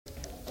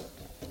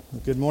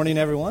Good morning,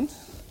 everyone.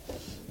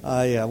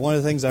 One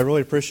of the things I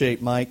really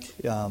appreciate, Mike,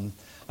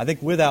 I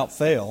think without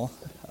fail,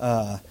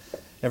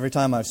 every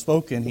time I've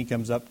spoken, he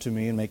comes up to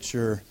me and makes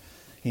sure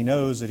he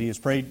knows that he has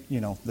prayed,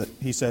 that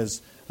he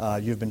says,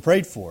 you've been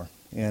prayed for.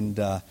 And,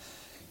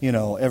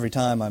 every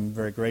time I'm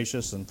very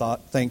gracious and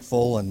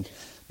thankful.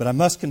 But I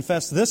must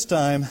confess this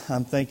time,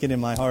 I'm thinking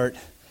in my heart,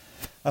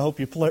 I hope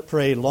you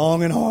prayed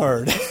long and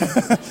hard.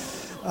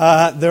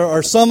 There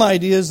are some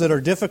ideas that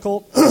are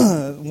difficult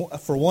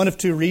for one of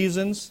two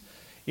reasons.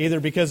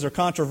 Either because they're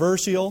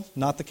controversial,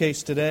 not the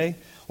case today,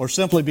 or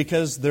simply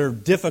because they're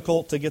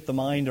difficult to get the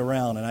mind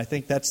around. And I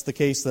think that's the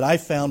case that I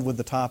found with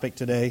the topic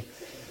today,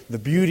 the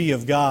beauty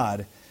of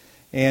God.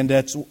 And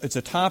it's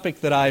a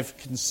topic that I've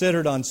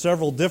considered on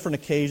several different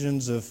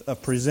occasions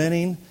of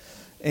presenting,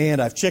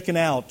 and I've chickened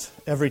out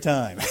every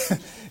time.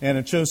 And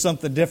it chose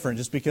something different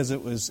just because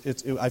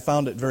I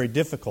found it very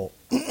difficult.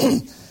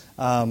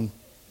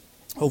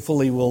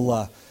 Hopefully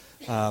we'll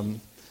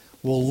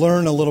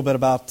learn a little bit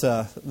about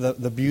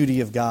the beauty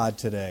of God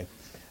today.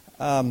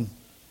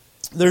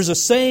 There's a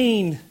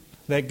saying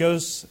that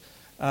goes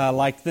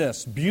like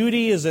this: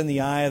 beauty is in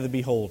the eye of the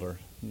beholder.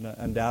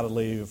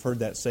 Undoubtedly, you've heard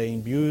that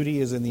saying, beauty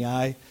is in the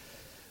eye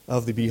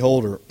of the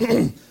beholder.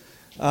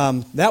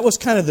 That was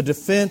kind of the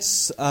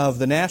defense of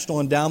the National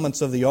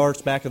Endowments of the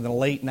Arts back in the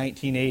late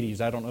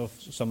 1980s. I don't know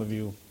if some of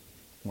you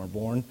weren't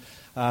born,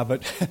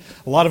 but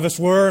a lot of us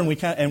were,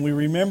 and we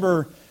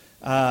remember...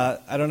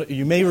 I don't know.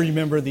 You may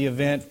remember the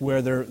event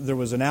where there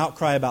was an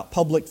outcry about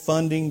public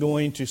funding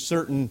going to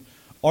certain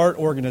art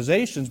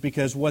organizations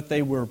because what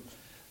they were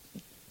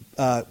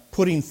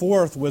putting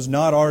forth was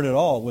not art at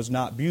all. It was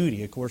not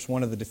beauty. Of course,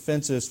 one of the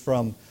defenses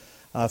from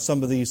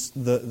some of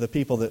the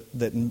people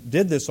that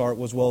did this art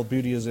was, well,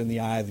 beauty is in the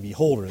eye of the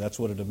beholder. That's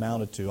what it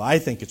amounted to. I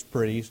think it's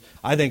pretty.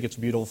 I think it's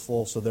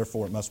beautiful, so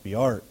therefore it must be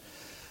art.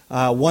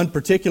 One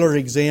particular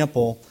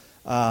example.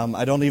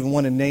 I don't even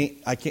want to name.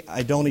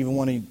 I don't even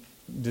want to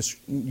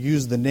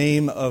use the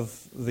name of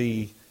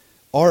the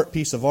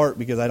piece of art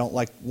because I don't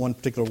like one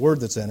particular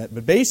word that's in it.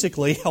 But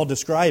basically, I'll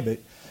describe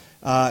it.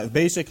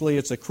 Basically,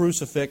 was a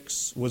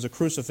crucifix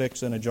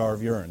in a jar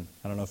of urine.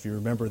 I don't know if you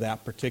remember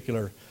that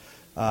particular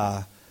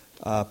item,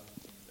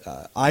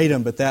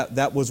 but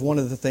that was one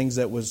of the things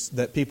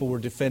that people were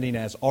defending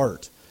as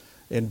art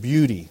and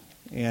beauty.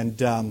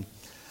 And I'm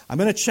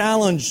going to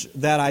challenge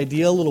that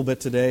idea a little bit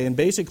today, and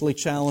basically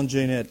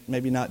challenging it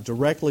maybe not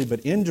directly,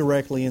 but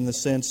indirectly in the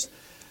sense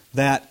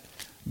that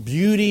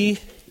beauty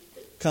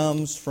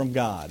comes from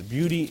God.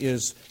 Beauty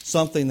is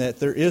something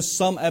that there is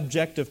some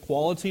objective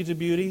quality to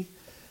beauty,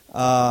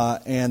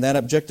 and that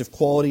objective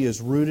quality is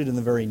rooted in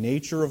the very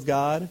nature of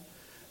God.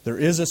 There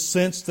is a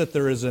sense that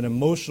there is an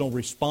emotional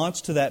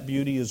response to that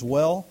beauty as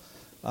well,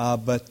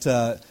 but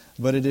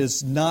it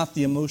is not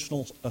the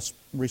emotional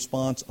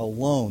response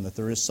alone, that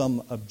there is some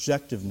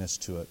objectiveness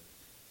to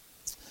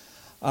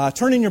it.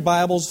 Turn in your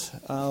Bibles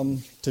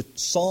to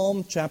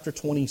Psalm chapter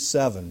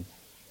 27.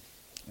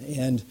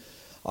 And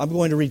I'm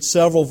going to read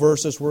several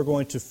verses. We're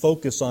going to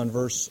focus on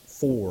verse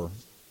 4.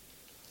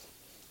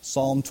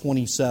 Psalm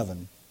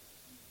 27.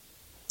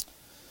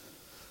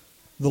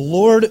 The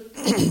Lord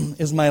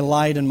is my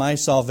light and my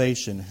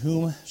salvation.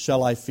 Whom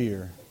shall I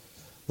fear?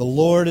 The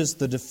Lord is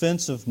the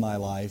defense of my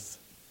life.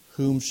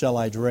 Whom shall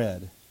I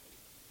dread?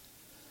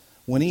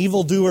 When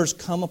evildoers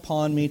come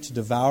upon me to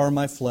devour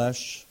my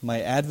flesh, my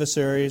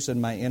adversaries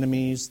and my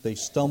enemies, they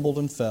stumbled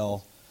and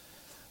fell.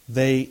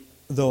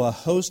 Though a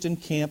host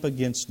encamp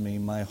against me,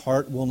 my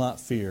heart will not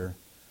fear.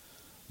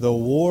 Though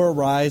war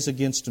rise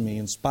against me,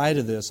 in spite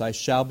of this, I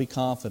shall be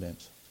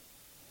confident.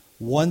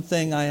 One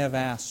thing I have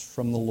asked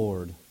from the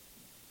Lord,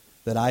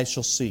 that I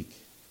shall seek,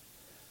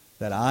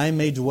 that I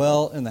may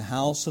dwell in the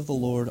house of the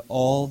Lord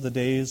all the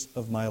days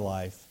of my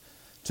life,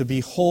 to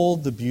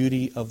behold the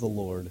beauty of the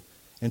Lord,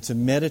 and to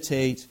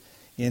meditate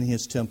in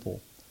His temple.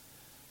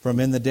 For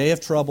in the day of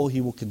trouble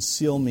He will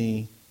conceal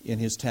me in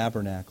His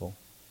tabernacle.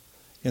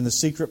 In the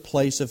secret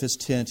place of His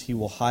tent He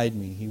will hide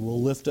me. He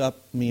will lift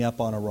me up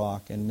on a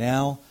rock. And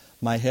now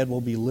my head will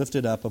be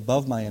lifted up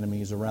above my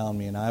enemies around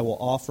me. And I will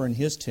offer in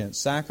His tent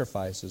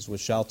sacrifices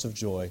with shouts of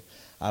joy.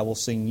 I will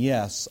sing,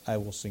 yes, I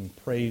will sing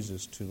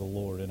praises to the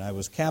Lord. And I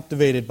was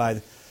captivated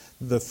by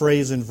the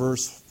phrase in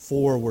verse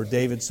 4 where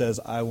David says,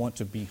 I want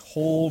to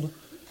behold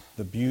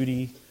the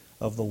beauty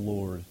of the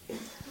Lord.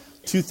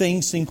 Two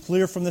things seem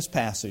clear from this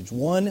passage.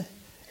 One,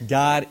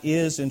 God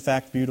is, in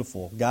fact,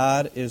 beautiful.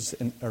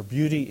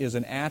 Beauty is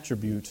an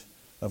attribute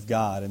of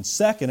God. And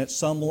second, at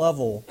some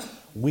level,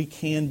 we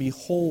can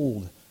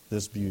behold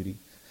this beauty.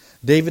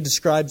 David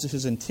describes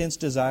his intense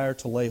desire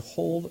to lay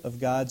hold of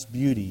God's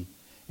beauty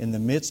in the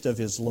midst of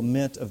his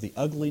lament of the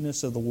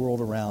ugliness of the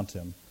world around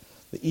him,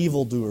 the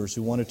evildoers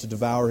who wanted to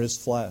devour his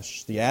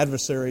flesh, the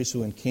adversaries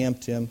who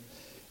encamped him,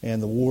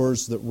 and the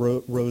wars that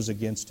rose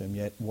against him.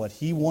 Yet what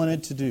he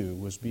wanted to do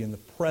was be in the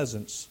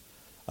presence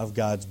of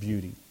God's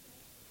beauty.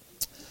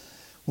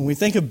 When we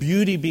think of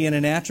beauty being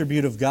an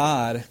attribute of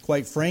God,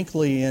 quite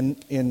frankly,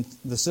 in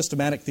the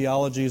systematic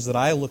theologies that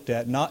I looked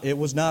at, it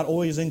was not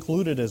always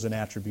included as an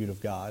attribute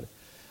of God.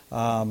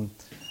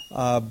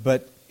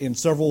 but in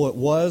several it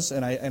was,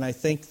 and I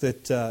think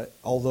that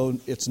although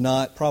it's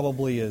not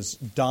probably as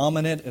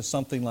dominant as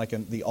something like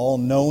the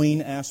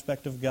all-knowing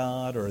aspect of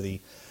God or the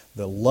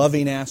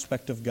loving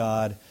aspect of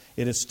God,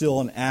 it is still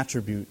an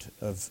attribute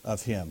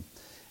of Him.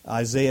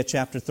 Isaiah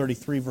chapter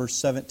 33, verse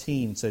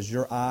 17 says,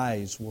 "Your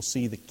eyes will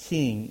see the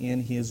King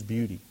in His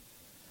beauty."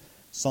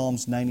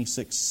 Psalms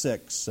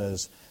 96:6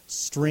 says,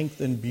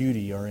 "Strength and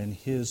beauty are in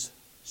His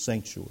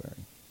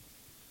sanctuary."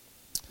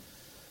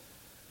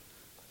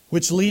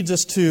 Which leads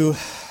us to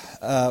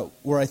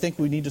where I think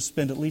we need to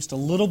spend at least a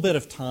little bit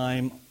of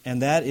time,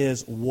 and that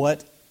is,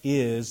 what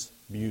is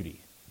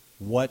beauty?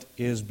 What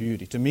is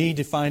beauty? To me,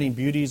 defining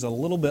beauty is a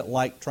little bit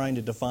like trying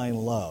to define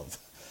love.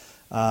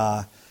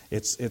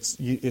 It's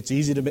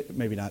easy to,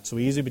 maybe not so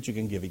easy, but you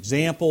can give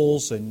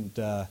examples and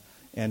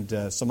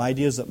some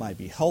ideas that might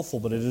be helpful,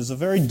 but it is a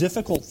very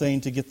difficult thing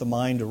to get the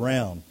mind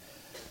around.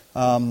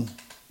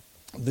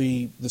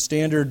 The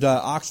standard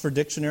Oxford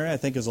Dictionary, I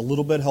think, is a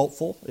little bit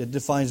helpful. It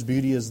defines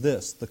beauty as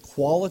this: the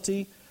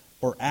quality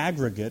or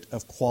aggregate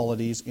of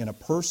qualities in a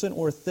person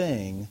or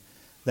thing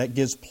that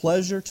gives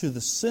pleasure to the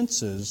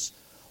senses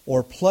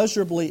or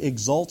pleasurably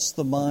exalts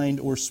the mind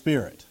or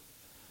spirit.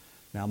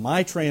 Now,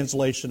 my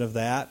translation of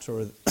that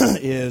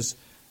is,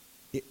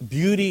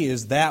 beauty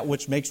is that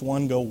which makes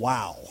one go,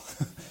 wow.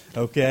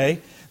 Okay?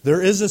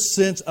 There is a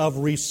sense of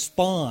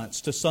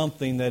response to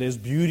something that is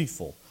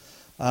beautiful.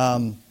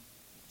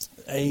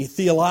 A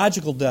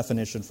theological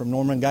definition from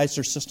Norman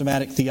Geisler's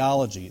Systematic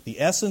Theology: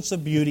 the essence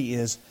of beauty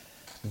is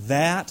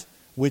that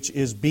which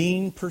is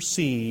being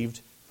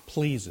perceived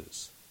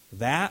pleases.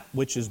 That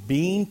which is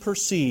being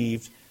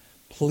perceived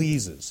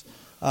pleases.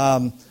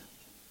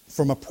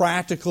 From a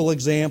practical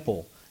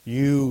example,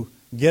 you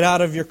get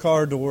out of your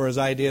car door, as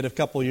I did a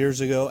couple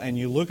years ago, and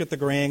you look at the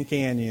Grand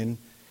Canyon,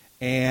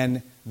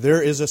 and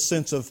there is a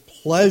sense of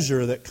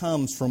pleasure that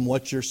comes from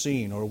what you're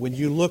seeing. Or when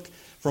you look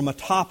from the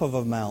top of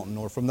a mountain,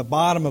 or from the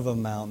bottom of a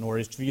mountain, or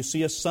if you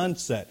see a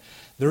sunset,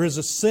 there is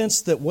a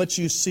sense that what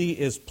you see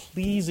is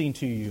pleasing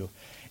to you.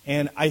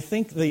 And I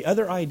think the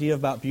other idea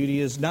about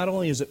beauty is, not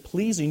only is it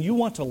pleasing, you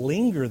want to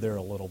linger there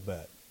a little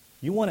bit.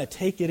 You want to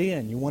take it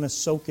in. You want to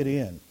soak it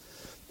in.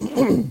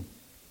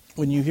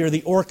 When you hear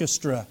the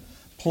orchestra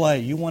play,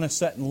 you want to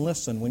sit and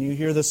listen. When you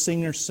hear the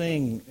singer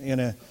sing in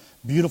a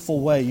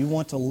beautiful way, you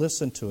want to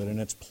listen to it, and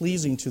it's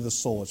pleasing to the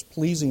soul. It's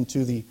pleasing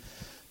to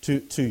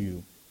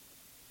you.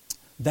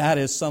 That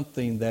is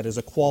something that is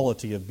a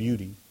quality of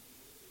beauty.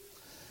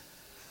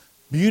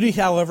 Beauty,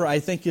 however, I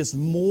think is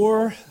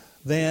more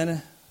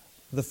than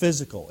the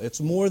physical. It's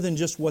more than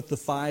just what the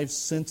five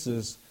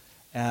senses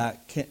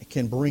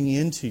can bring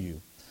into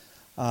you.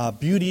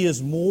 Beauty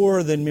is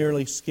more than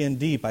merely skin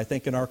deep. I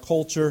think in our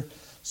culture,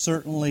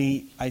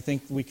 certainly, I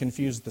think we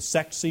confuse the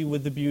sexy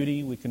with the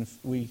beauty. We confuse,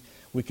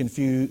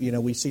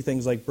 we see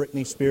things like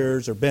Britney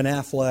Spears or Ben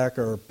Affleck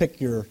or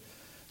pick your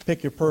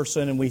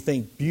person, and we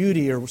think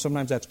beauty, or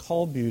sometimes that's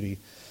called beauty.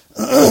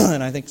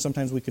 And I think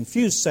sometimes we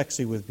confuse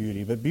sexy with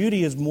beauty. But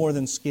beauty is more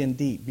than skin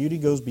deep. Beauty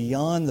goes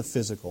beyond the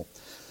physical.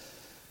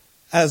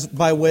 As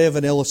by way of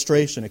an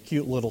illustration, a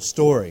cute little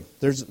story.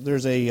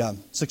 There's a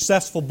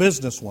successful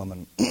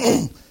businesswoman,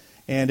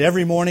 and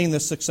every morning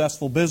this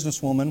successful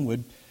businesswoman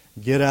would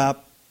get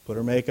up, put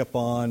her makeup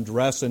on,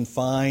 dress in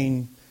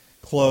fine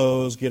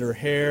clothes, get her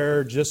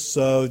hair just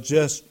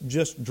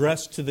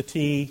dressed to the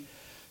T.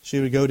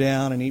 She would go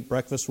down and eat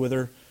breakfast with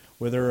her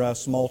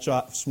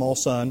small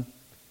son.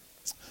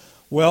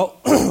 Well,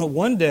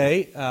 one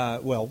day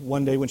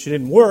when she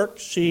didn't work,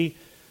 she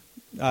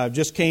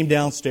just came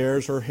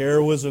downstairs. Her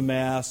hair was a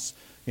mess.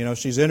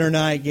 She's in her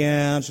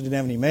nightgown. She didn't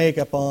have any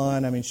makeup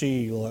on. I mean,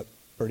 she looked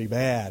pretty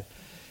bad.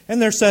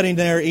 And they're sitting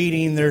there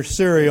eating their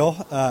cereal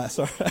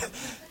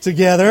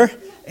together.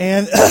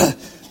 And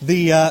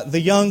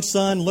the young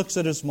son looks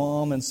at his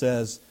mom and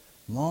says,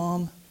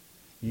 "Mom,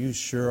 you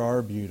sure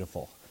are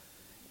beautiful."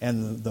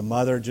 And the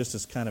mother just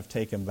is kind of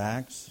taken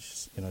back.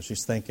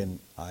 She's thinking,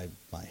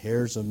 my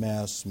hair's a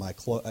mess. My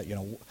clothes,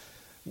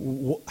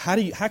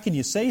 how can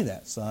you say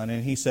that, son?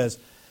 And he says,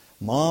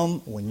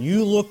 "Mom, when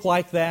you look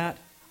like that,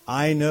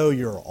 I know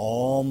you're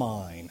all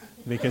mine,"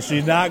 because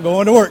she's not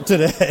going to work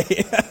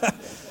today.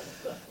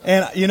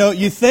 And,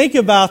 you think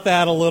about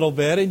that a little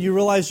bit and you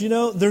realize,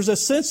 there's a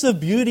sense of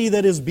beauty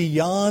that is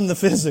beyond the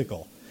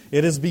physical.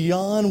 It is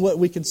beyond what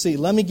we can see.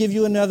 Let me give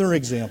you another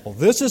example.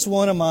 This is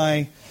one of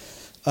my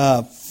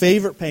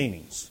favorite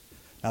paintings.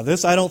 Now,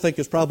 this I don't think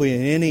is probably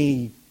in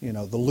any,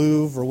 the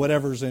Louvre or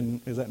whatever's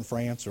is that in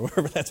France or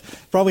wherever that's,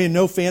 probably in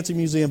no fancy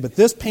museum, but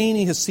this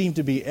painting has seemed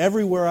to be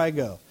everywhere I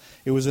go.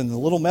 It was in the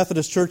Little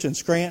Methodist Church in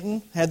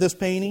Scranton, had this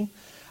painting.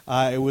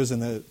 It was in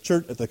the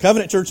church, the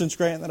Covenant Church in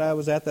Scranton that I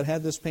was at that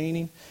had this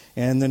painting.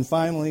 And then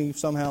finally,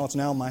 somehow it's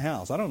now in my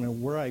house. I don't know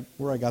where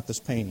I got this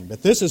painting,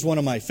 but this is one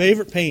of my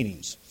favorite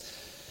paintings.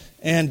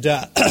 And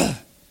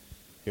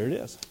here it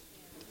is.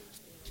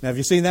 Now, have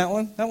you seen that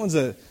one? That one's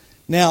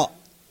now,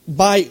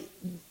 by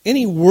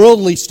any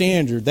worldly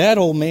standard, that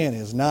old man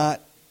is not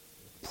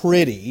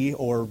pretty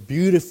or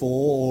beautiful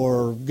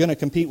or going to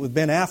compete with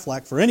Ben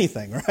Affleck for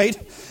anything, right?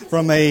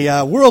 From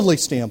a worldly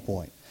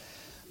standpoint.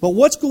 But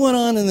what's going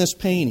on in this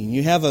painting?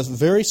 You have a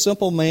very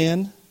simple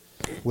man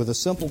with a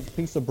simple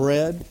piece of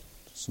bread,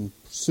 some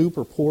soup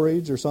or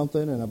porridge or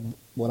something, and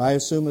what I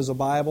assume is a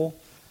Bible.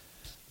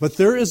 But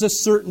there is a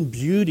certain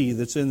beauty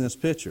that's in this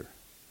picture.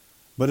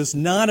 But it's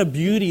not a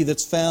beauty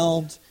that's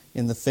found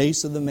in the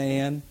face of the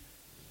man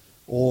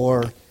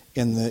or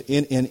in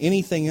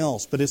anything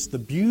else. But it's the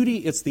beauty,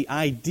 it's the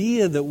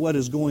idea that what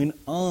is going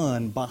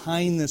on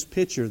behind this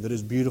picture that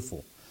is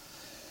beautiful.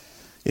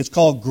 It's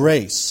called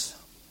grace.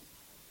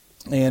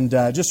 And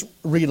just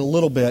read a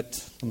little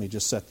bit. Let me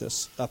just set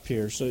this up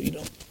here so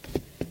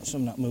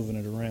I'm not moving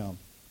it around.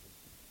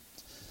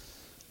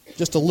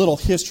 Just a little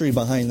history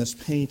behind this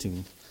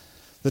painting.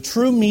 The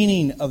true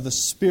meaning of the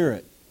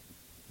Spirit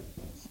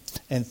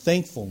and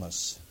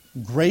thankfulness,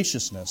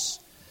 graciousness,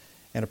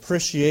 and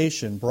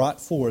appreciation brought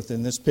forth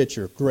in this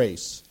picture,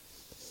 grace.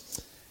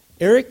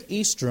 Eric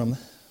Eastrom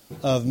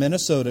of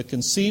Minnesota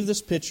conceived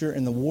this picture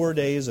in the war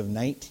days of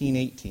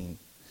 1918.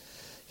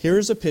 Here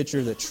is a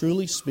picture that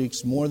truly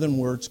speaks more than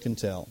words can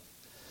tell.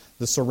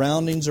 The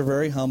surroundings are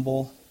very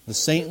humble. The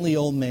saintly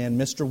old man,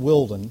 Mr.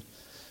 Wilden,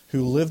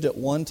 who lived at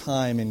one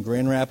time in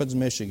Grand Rapids,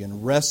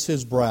 Michigan, rests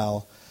his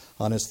brow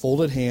on his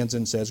folded hands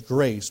and says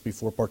grace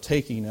before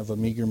partaking of a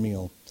meager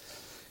meal.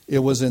 It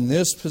was in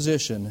this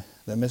position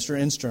that Mr.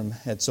 Eastrom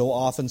had so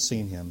often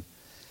seen him,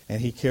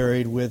 and he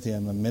carried with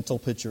him a mental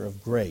picture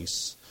of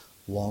grace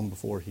long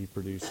before he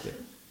produced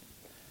it.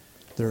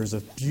 There is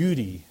a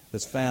beauty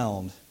that's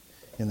found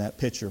in that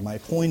picture. My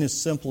point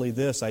is simply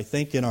this. I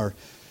think in our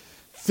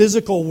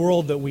physical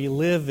world that we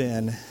live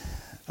in,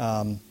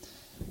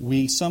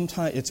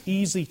 it's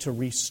easy to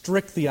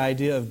restrict the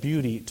idea of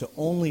beauty to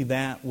only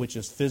that which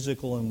is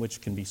physical and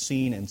which can be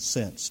seen and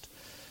sensed.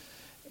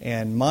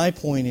 And my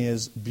point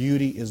is,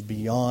 beauty is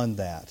beyond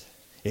that.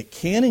 It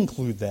can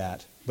include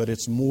that, but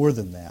it's more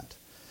than that.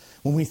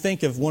 When we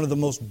think of one of the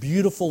most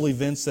beautiful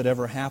events that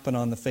ever happened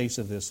on the face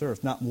of this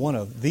earth, not one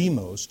of the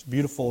most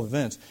beautiful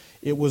events,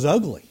 it was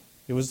ugly.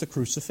 It was the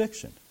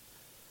crucifixion.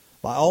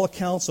 By all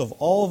accounts of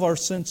all of our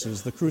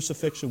senses, the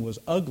crucifixion was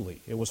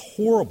ugly. It was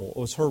horrible. It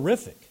was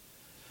horrific.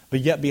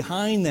 But yet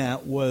behind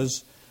that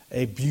was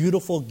a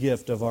beautiful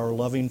gift of our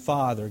loving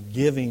Father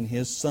giving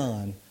His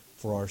Son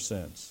for our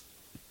sins.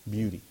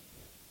 Beauty.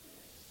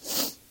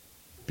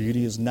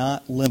 Beauty is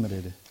not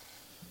limited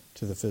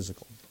to the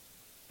physical.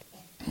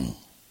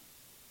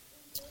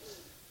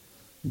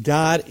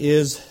 God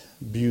is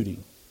beauty.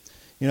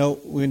 You know,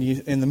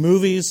 in the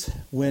movies,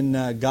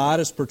 when God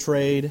is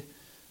portrayed,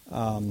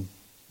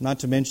 not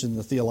to mention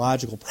the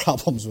theological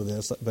problems with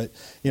this, but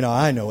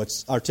I know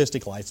it's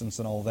artistic license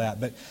and all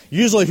that. But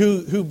usually,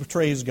 who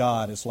portrays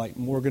God? It's like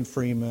Morgan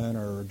Freeman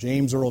or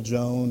James Earl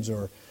Jones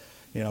or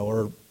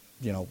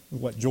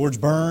George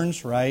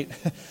Burns, right?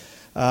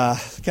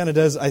 Kind of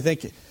does. I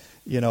think,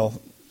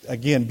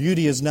 again,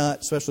 beauty is not,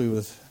 especially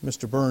with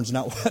Mr. Burns,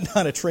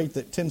 not a trait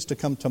that tends to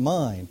come to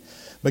mind.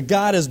 But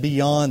God is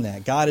beyond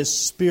that. God is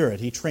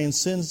spirit. He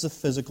transcends the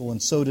physical, and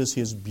so does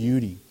His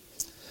beauty.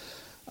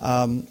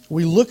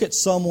 We look at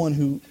someone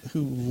who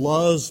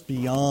loves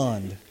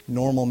beyond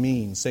normal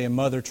means, say a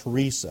Mother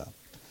Teresa,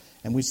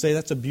 and we say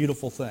that's a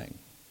beautiful thing.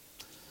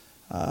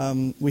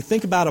 We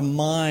think about a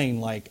mind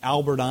like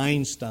Albert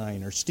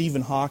Einstein or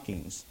Stephen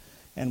Hawking,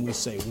 and we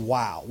say,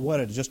 wow,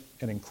 just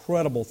an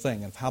incredible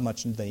thing of how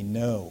much they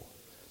know.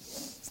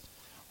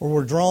 Or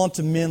we're drawn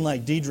to men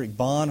like Dietrich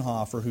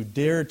Bonhoeffer, who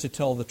dared to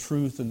tell the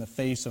truth in the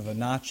face of a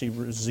Nazi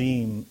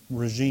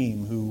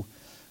regime who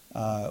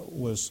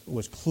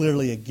was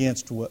clearly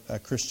against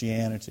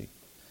Christianity.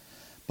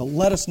 But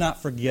let us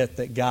not forget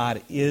that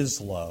God is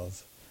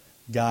love,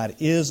 God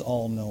is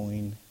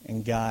all-knowing,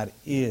 and God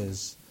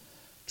is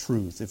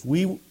truth. If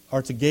we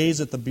are to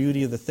gaze at the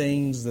beauty of the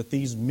things that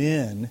these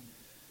men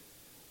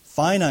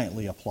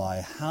finitely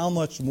apply, how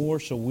much more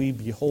shall we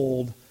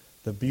behold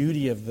the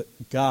beauty of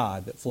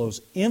God that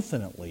flows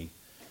infinitely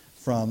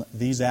from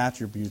these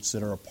attributes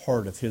that are a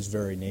part of His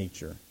very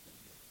nature.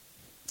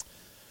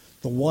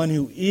 The one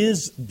who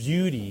is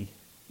beauty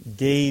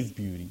gave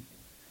beauty.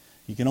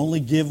 You can only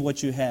give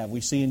what you have.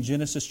 We see in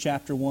Genesis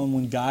chapter 1,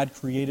 when God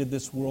created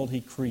this world,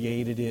 He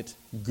created it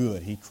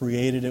good. He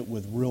created it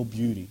with real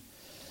beauty.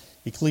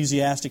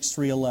 Ecclesiastes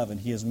 3:11,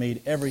 He has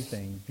made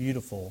everything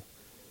beautiful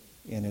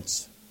in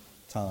its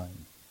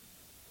time.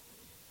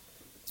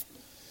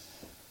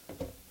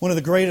 One of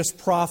the greatest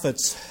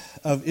prophets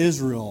of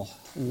Israel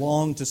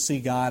longed to see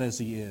God as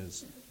He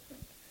is,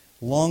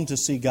 longed to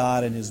see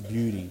God in His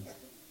beauty,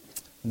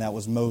 and that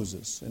was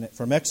Moses. And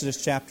from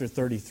Exodus chapter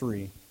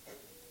 33,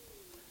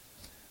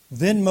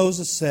 then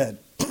Moses said,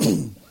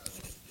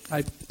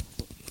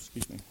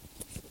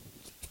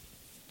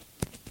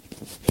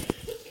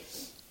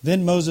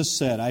 Then Moses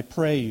said, I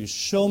pray you,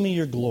 show me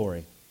your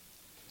glory.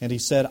 And he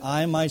said,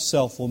 I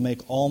myself will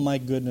make all my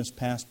goodness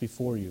pass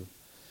before you,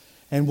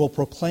 and will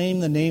proclaim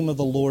the name of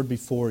the Lord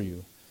before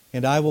you.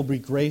 And I will be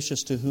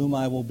gracious to whom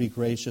I will be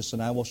gracious,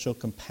 and I will show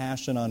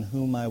compassion on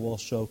whom I will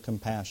show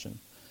compassion.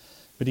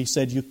 But he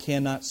said, you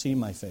cannot see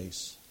my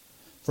face,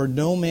 for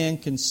no man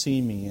can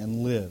see me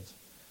and live.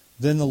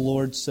 Then the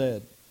Lord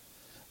said,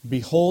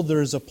 Behold,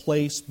 there is a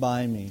place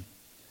by me,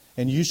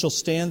 and you shall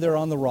stand there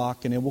on the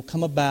rock, and it will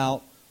come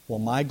about, while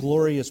my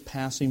glory is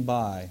passing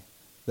by,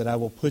 that I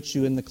will put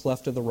you in the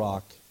cleft of the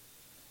rock,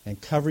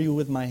 and cover you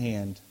with my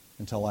hand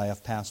until I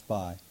have passed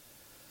by.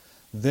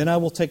 Then I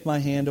will take my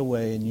hand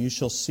away, and you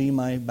shall see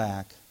my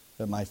back,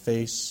 but my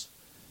face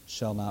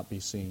shall not be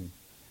seen.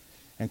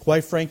 And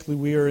quite frankly,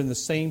 we are in the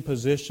same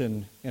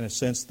position, in a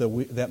sense,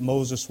 that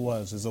Moses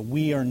was, is that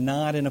we are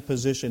not in a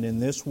position in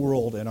this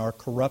world, in our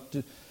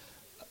corrupted,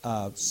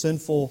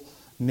 sinful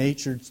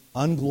natured,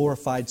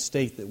 unglorified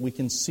state, that we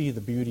can see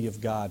the beauty of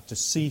God, to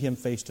see Him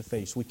face to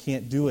face. We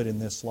can't do it in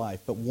this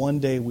life, but one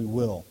day we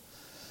will.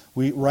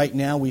 Right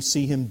now we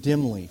see Him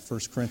dimly, 1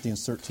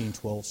 Corinthians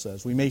 13:12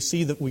 says. We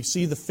see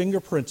the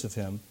fingerprints of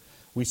Him.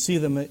 We see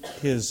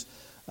His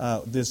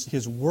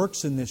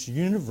works in this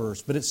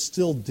universe, but it's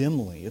still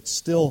dimly. It's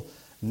still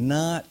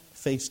not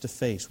face to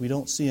face. We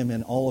don't see Him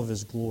in all of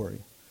His glory.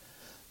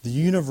 The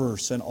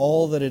universe and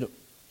all that it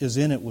is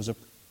in it was a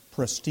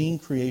pristine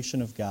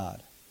creation of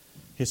God.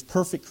 His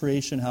perfect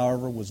creation,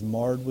 however, was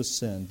marred with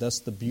sin. Thus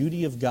the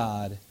beauty of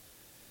God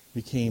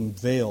became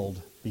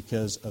veiled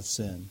because of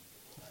sin.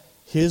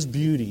 His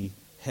beauty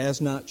has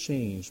not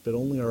changed, but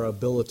only our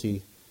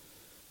ability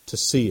to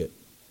see it.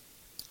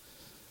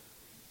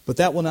 But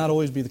that will not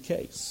always be the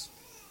case.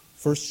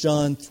 1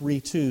 John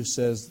 3:2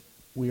 says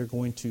we are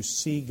going to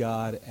see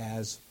God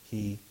as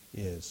He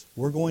is.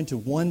 We're going to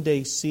one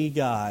day see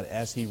God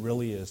as He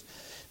really is.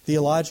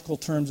 Theological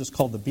terms, it's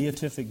called the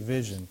beatific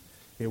vision.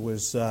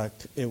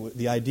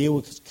 The idea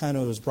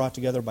was brought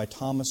together by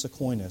Thomas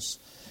Aquinas.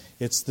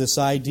 It's this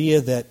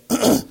idea that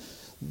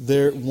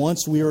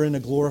once we are in a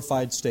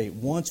glorified state,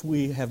 once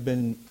we have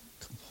been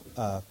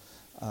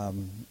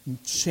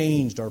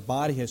changed, our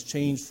body has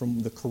changed from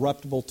the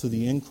corruptible to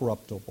the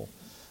incorruptible,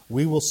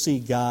 we will see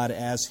God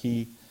as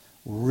He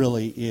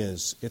really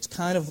is. It's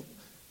kind of,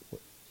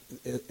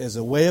 as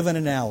a way of an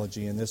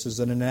analogy, and this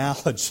is an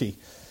analogy,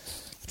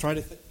 try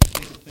to think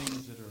of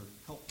things that are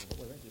helpful.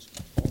 Boy, that just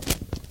keeps falling.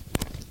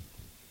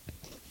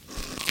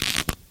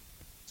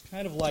 It's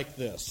kind of like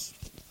this.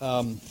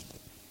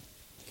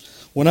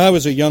 When I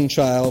was a young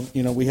child,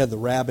 we had the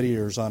rabbit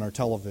ears on our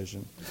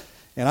television.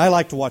 And I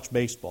like to watch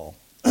baseball.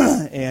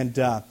 And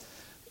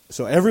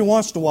so every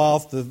once in a while,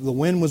 if the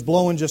wind was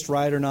blowing just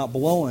right or not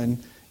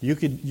blowing, you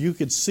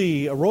could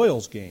see a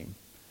Royals game.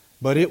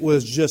 But it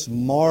was just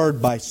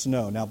marred by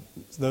snow. Now,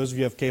 those of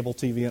you who have cable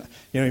TV,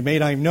 you may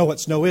not even know what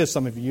snow is,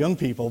 some of you young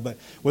people, but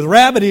with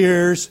rabbit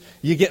ears,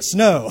 you get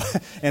snow.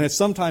 And it's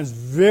sometimes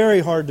very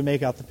hard to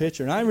make out the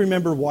picture. And I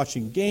remember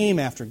watching game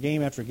after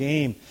game after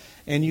game,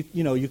 and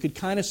you could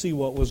kind of see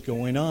what was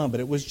going on, but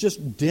it was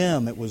just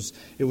dim. It was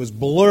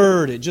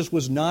blurred. It just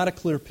was not a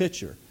clear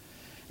picture.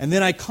 And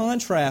then I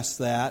contrast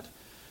that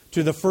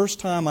to the first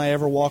time I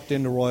ever walked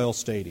into Royal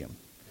Stadium.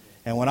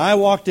 And when I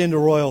walked into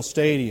Royal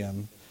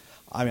Stadium,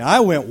 I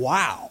went,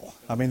 wow.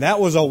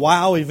 That was a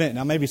wow event.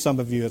 Now, maybe some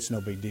of you, it's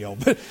no big deal.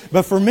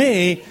 But for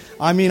me,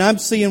 I'm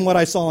seeing what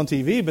I saw on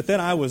TV, but then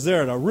I was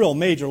there at a real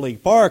major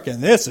league park,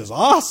 and this is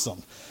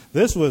awesome.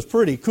 This was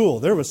pretty cool.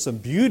 There was some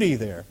beauty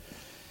there.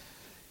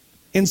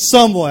 In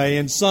some way,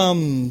 in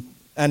some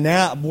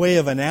way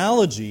of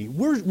analogy,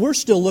 we're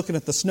still looking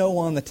at the snow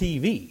on the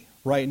TV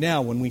right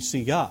now when we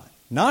see God.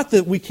 Not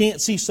that we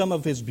can't see some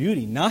of His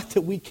beauty. Not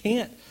that we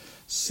can't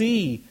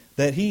see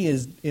that He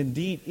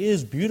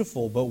is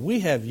beautiful, but we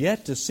have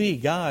yet to see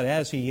God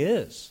as He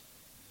is.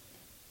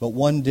 But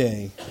one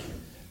day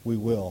we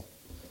will.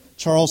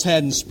 Charles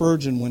Haddon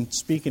Spurgeon, when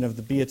speaking of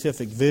the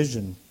beatific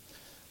vision,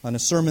 on a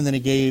sermon that he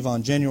gave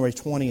on January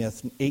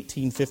 20th,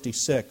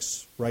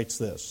 1856, writes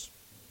this: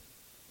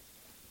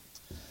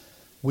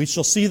 "We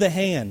shall see the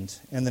hand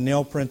and the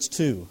nail prints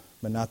too,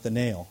 but not the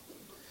nail.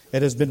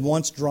 It has been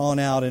once drawn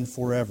out and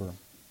forever.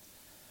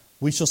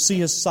 We shall see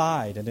His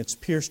side and its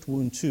pierced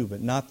wound too,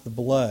 but not the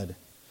blood.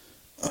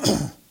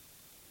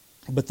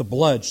 But the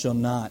blood shall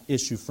not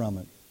issue from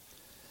it.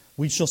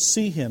 We shall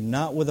see Him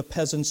not with a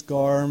peasant's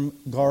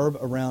garb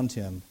around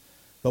Him,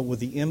 but with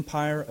the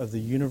empire of the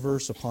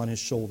universe upon His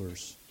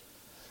shoulders.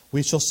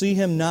 We shall see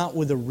Him not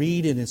with a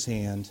reed in His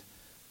hand,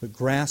 but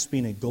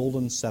grasping a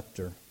golden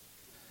scepter.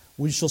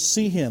 We shall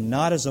see Him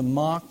not as a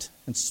mocked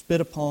and spit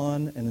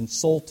upon and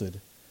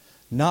insulted,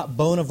 not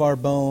bone of our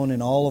bone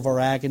in all of our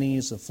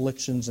agonies,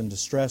 afflictions, and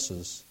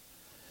distresses.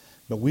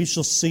 But we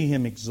shall see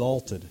Him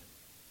exalted.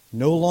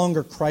 No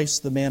longer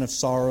Christ the man of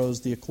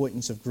sorrows, the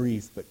acquaintance of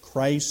grief, but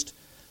Christ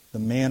the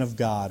man of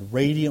God,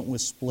 radiant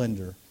with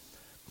splendor,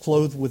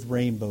 clothed with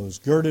rainbows,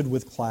 girded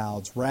with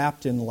clouds,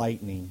 wrapped in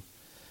lightning,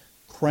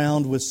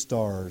 crowned with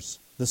stars,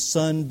 the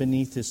sun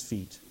beneath His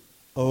feet.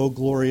 O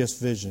glorious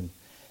vision!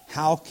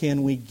 How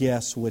can we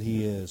guess what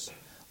He is?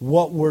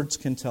 What words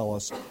can tell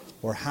us?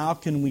 Or how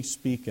can we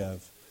speak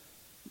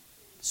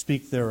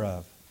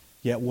thereof?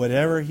 Yet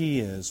whatever He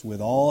is,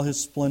 with all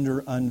His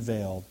splendor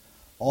unveiled,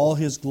 all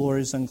His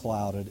glories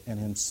unclouded, and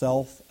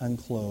Himself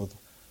unclothed,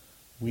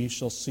 we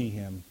shall see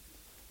Him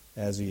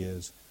as He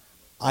is."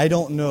 I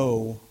don't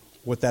know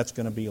what that's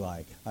going to be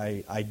like.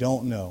 I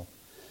don't know.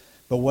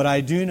 But what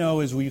I do know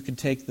is you can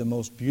take the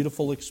most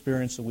beautiful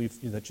experience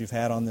that you've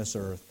had on this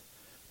earth,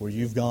 where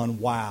you've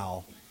gone,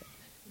 wow,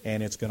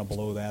 and it's going to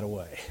blow that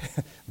away.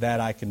 That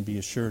I can be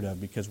assured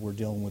of, because we're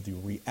dealing with the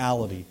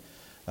reality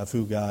of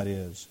who God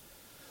is.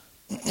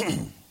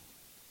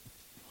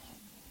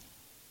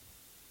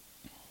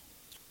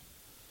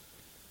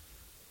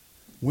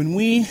 When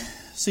we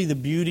see the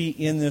beauty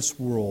in this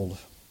world,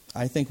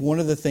 I think one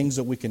of the things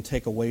that we can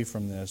take away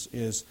from this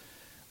is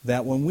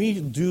that when we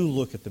do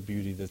look at the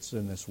beauty that's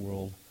in this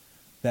world,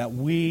 that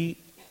we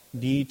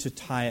need to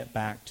tie it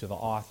back to the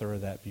author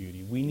of that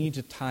beauty. We need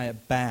to tie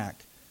it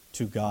back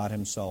to God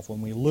Himself.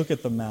 When we look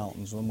at the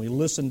mountains, when we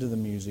listen to the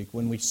music,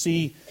 when we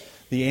see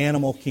the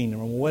animal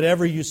kingdom, or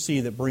whatever you see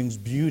that brings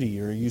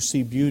beauty, or you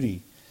see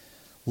beauty,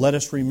 let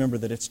us remember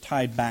that it's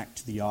tied back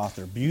to the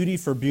author. Beauty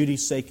for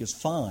beauty's sake is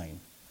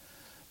fine,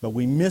 but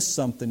we miss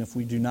something if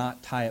we do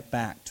not tie it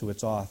back to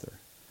its author.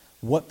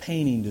 What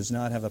painting does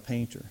not have a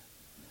painter?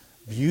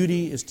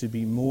 Beauty is to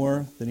be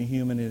more than a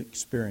human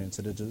experience.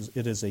 It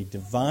is a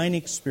divine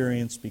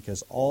experience,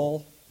 because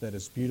all that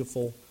is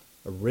beautiful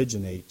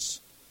originates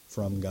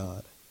from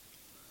God.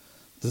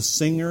 The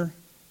singer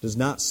does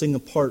not sing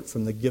apart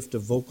from the gift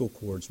of vocal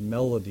cords,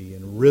 melody,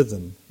 and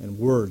rhythm and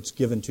words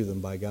given to them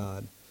by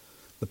God.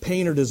 The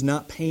painter does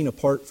not paint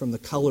apart from the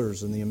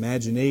colors and the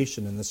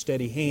imagination and the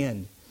steady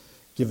hand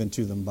given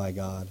to them by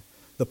God.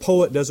 The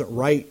poet doesn't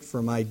write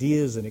from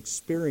ideas and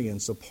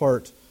experience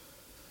apart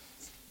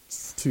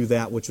to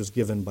that which was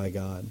given by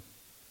God.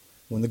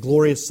 When the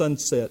glorious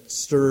sunset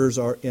stirs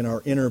in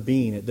our inner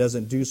being, it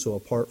doesn't do so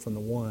apart from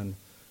the one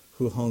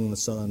who hung the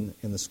sun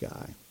in the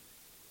sky.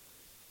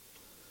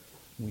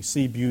 When we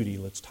see beauty,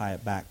 let's tie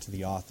it back to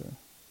the author.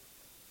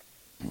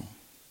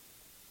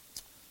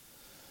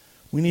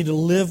 We need to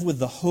live with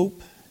the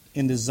hope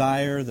and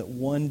desire that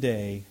one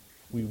day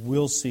we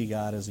will see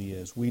God as He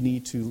is. We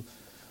need to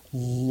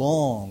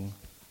long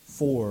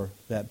for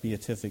that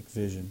beatific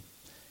vision.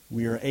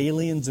 We are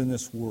aliens in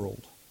this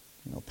world.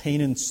 Pain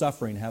and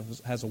suffering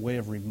has a way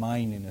of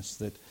reminding us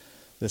that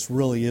this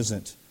really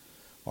isn't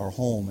our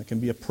home. It can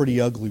be a pretty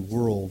ugly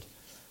world.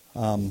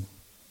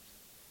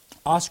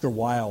 Oscar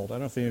Wilde, I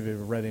don't know if any of you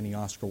have read any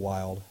Oscar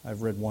Wilde.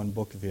 I've read one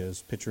book of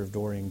his, Picture of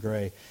Dorian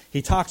Gray.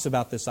 He talks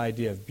about this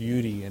idea of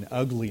beauty and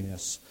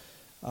ugliness.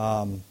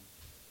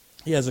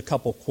 He has a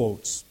couple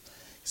quotes.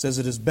 He says,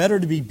 "It is better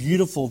to be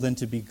beautiful than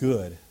to be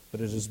good, but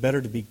it is better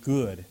to be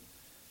good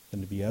than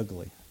to be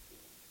ugly."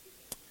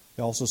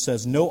 He also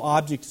says, "No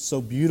object is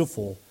so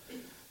beautiful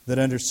that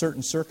under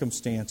certain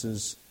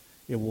circumstances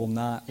it will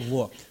not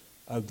look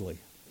ugly."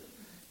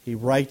 He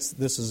writes,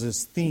 this is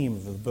his theme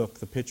of the book,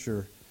 The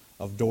Picture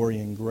of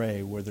Dorian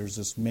Gray, where there's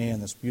this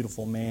man, this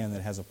beautiful man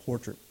that has a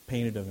portrait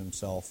painted of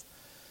himself,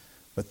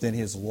 but then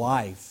his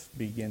life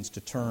begins to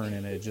turn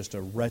in just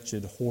a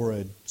wretched,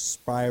 horrid,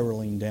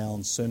 spiraling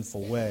down,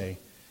 sinful way,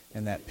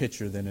 and that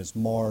picture then is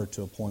marred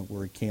to a point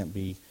where it can't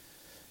be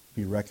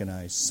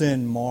recognized.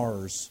 Sin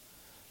mars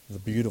the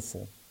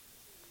beautiful.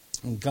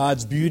 And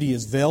God's beauty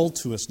is veiled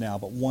to us now,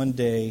 but one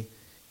day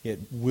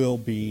it will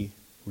be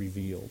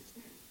revealed.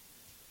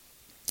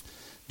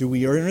 Do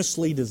we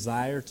earnestly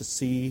desire to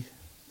see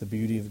the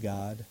beauty of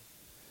God?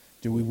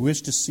 Do we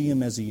wish to see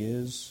Him as He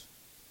is?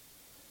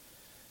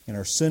 In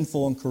our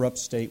sinful and corrupt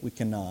state, we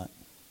cannot.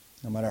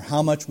 No matter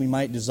how much we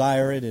might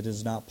desire it, it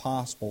is not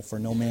possible, for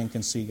no man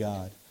can see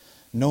God.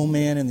 No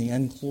man in the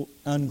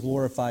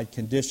unglorified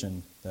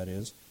condition, that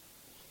is.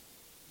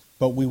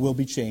 But we will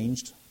be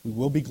changed. We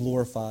will be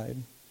glorified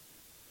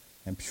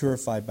and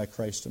purified by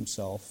Christ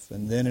Himself.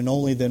 And then and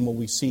only then will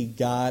we see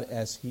God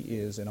as He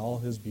is in all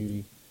His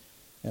beauty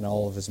and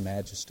all of His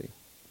majesty.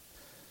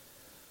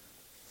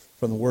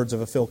 From the words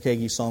of a Phil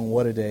Keaggy song,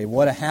 "What a Day."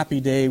 What a happy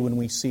day when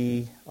we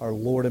see our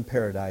Lord in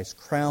paradise,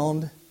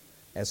 crowned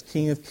as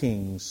King of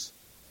Kings.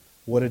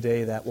 What a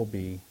day that will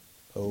be.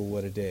 Oh,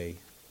 what a day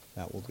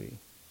that will be.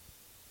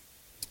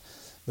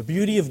 The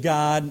beauty of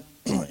God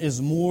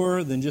is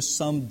more than just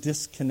some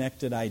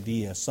disconnected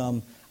idea,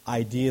 some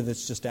idea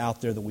that's just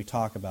out there that we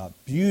talk about.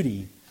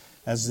 Beauty,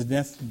 as the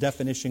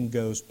definition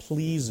goes,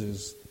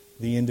 pleases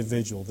the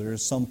individual. There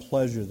is some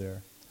pleasure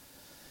there.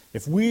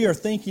 If we are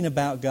thinking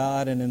about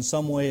God and in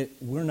some way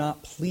we're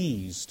not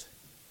pleased,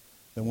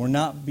 then we're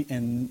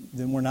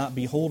not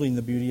beholding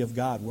the beauty of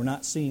God. We're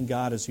not seeing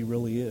God as He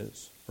really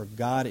is. For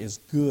God is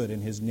good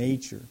in His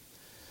nature.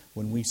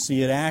 When we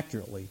see it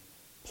accurately,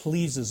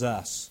 pleases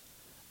us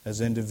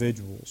as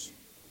individuals.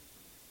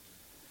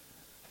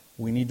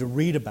 We need to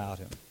read about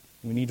Him.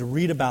 We need to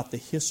read about the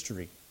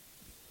history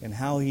and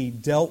how He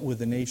dealt with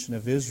the nation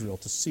of Israel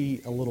to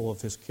see a little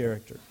of His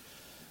character.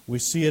 We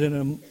see it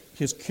in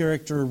His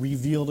character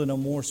revealed in a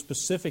more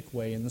specific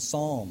way in the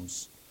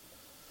Psalms.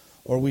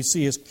 Or we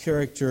see His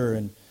character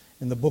in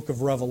the book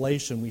of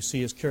Revelation. We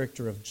see His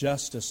character of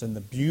justice and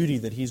the beauty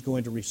that He's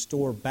going to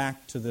restore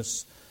back to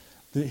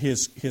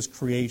His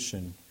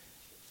creation.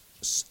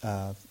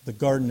 The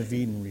Garden of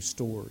Eden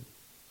restored.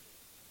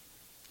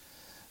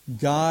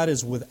 God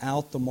is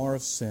without the mar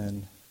of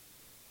sin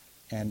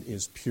and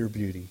is pure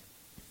beauty.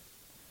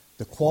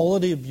 The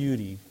quality of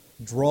beauty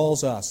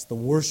draws us, the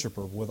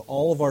worshiper, with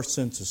all of our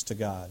senses to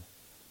God.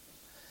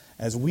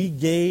 As we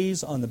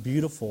gaze on the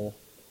beautiful,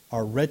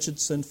 our wretched,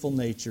 sinful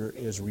nature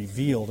is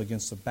revealed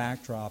against the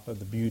backdrop of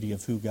the beauty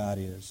of who God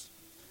is.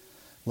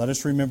 Let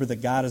us remember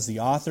that God is the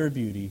author of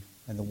beauty,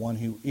 and the one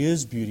who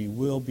is beauty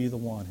will be the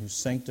one who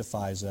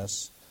sanctifies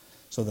us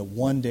so that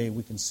one day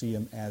we can see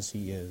Him as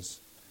He is.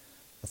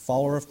 The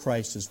follower of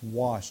Christ is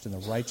washed in the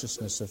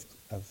righteousness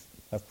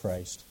of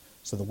Christ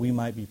so that we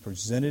might be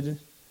presented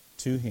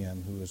to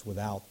Him who is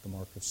without the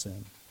mark of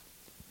sin.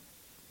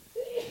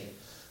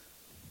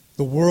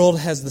 The world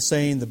has the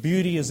saying, the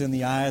beauty is in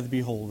the eye of the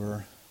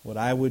beholder. What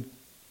I would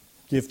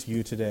give to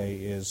you today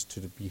is to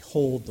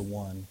behold the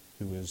one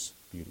who is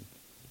beauty.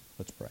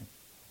 Let's pray.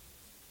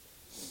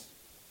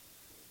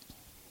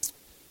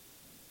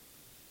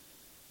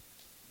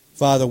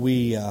 Father,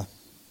 we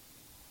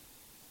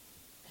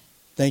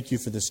thank you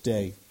for this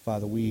day.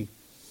 Father,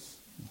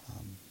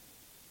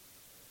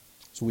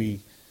 as we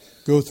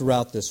go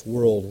throughout this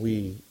world,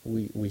 we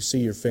see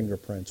your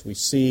fingerprints. We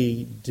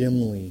see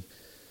dimly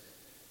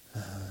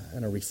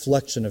and a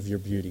reflection of your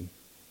beauty.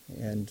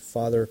 And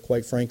Father,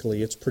 quite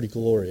frankly, it's pretty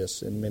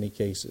glorious in many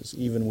cases,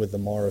 even with the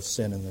mar of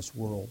sin in this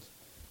world.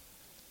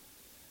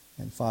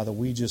 And Father,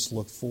 we just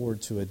look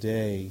forward to a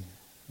day,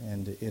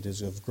 and it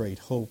is of great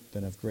hope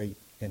and of great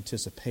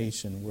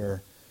anticipation,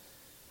 where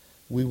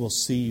we will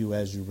see you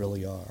as you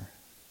really are.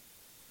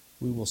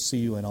 We will see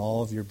you in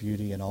all of your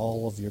beauty and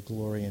all of your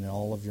glory and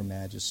all of your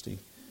majesty,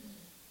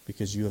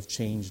 because you have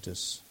changed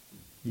us.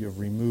 You have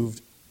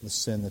removed the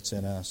sin that's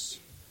in us.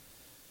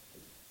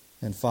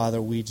 And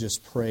Father, we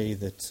just pray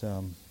that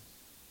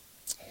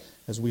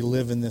as we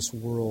live in this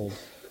world,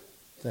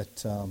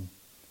 that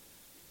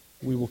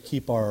we will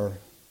keep our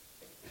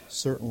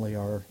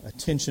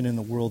attention in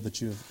the world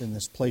that in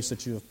this place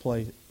that you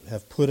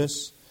have put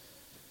us.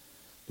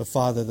 But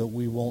Father, that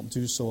we won't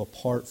do so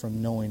apart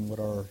from knowing what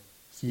our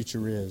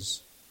future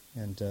is,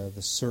 and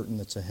the certainty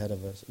that's ahead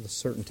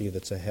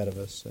of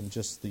us, and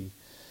just the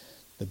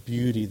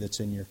beauty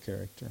that's in your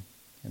character.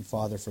 And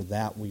Father, for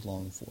that we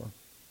long for.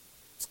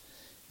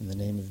 In the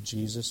name of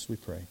Jesus we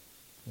pray.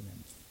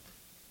 Amen.